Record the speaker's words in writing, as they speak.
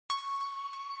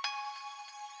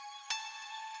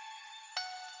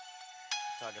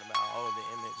talking about all of the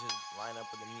images line up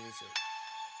with the music.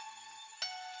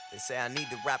 They say I need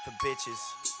to rap for bitches,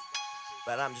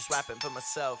 but I'm just rapping for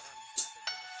myself.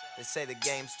 They say the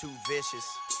game's too vicious,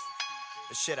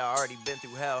 but shit, I already been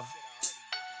through hell.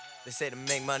 They say to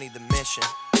make money the mission,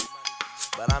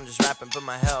 but I'm just rapping for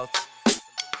my health.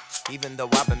 Even though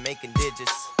I've been making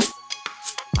digits,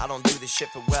 I don't do this shit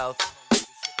for wealth.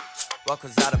 Well,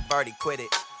 cause I'd have already quit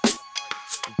it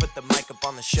and put the mic up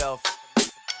on the shelf.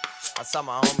 I saw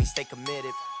my homies stay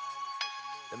committed,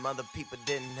 them other people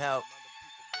didn't help.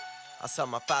 I saw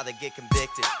my father get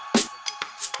convicted,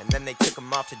 and then they took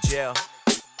him off to jail.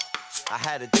 I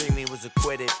had a dream he was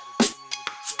acquitted,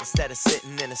 instead of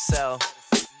sitting in a cell.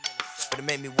 But it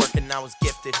made me work and I was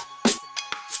gifted,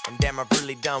 and damn, I've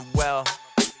really done well.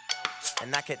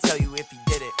 And I can't tell you if he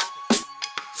did it,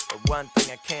 but one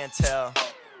thing I can tell,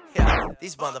 yeah,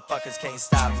 these motherfuckers can't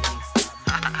stop me.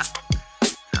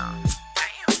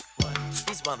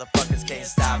 These motherfuckers can't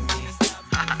stop me.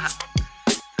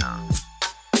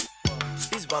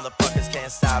 These motherfuckers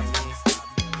can't stop me.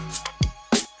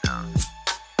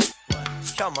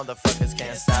 Y'all motherfuckers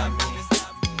can't stop me.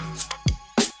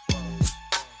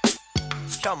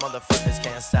 Y'all motherfuckers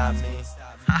can't stop me.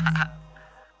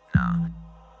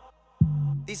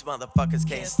 These motherfuckers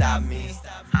can't stop me.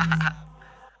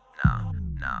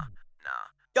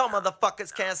 Y'all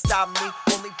motherfuckers can't stop me.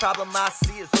 Only problem I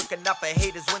see is looking up at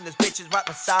haters when there's bitches right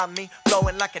beside me,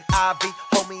 blowing like an IV.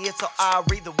 Homie, it's so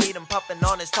irie. The weed I'm puffing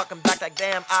on is talking back like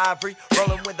damn ivory.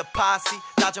 Rolling with the posse,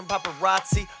 dodging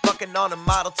paparazzi, fucking on a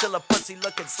model till her pussy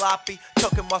looking sloppy.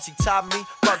 Choking while she top me.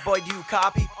 Fuck boy, do you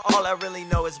copy? All I really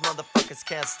know is motherfuckers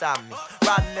can't stop me.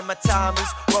 Riding in my Tommies,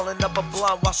 rolling up a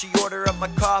blunt while she order up my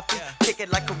coffee. Kick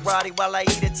it like karate while I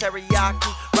eat a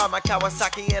teriyaki. Ride my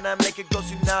Kawasaki and I make it go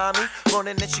tsunami.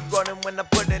 Running and she running when I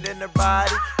put it in her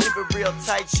body. Keep it real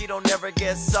tight, she don't ever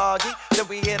get soggy. Then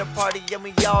we hit a party and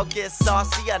we all get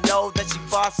saucy. I know that she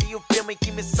bossy, you feel me,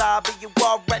 keep me sobby. You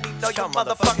already know you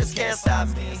motherfuckers can't stop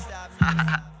me.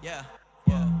 Yeah.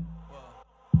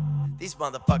 These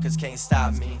motherfuckers can't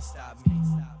stop me.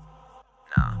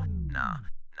 No.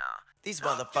 These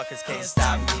motherfuckers can't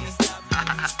stop me.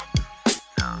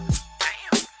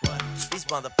 These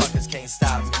motherfuckers can't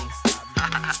stop me.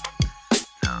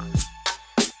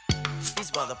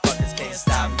 These motherfuckers can't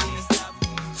stop me.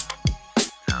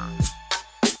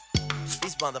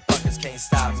 These motherfuckers can't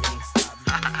stop me.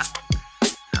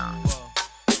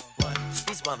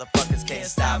 These motherfuckers can't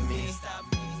stop me.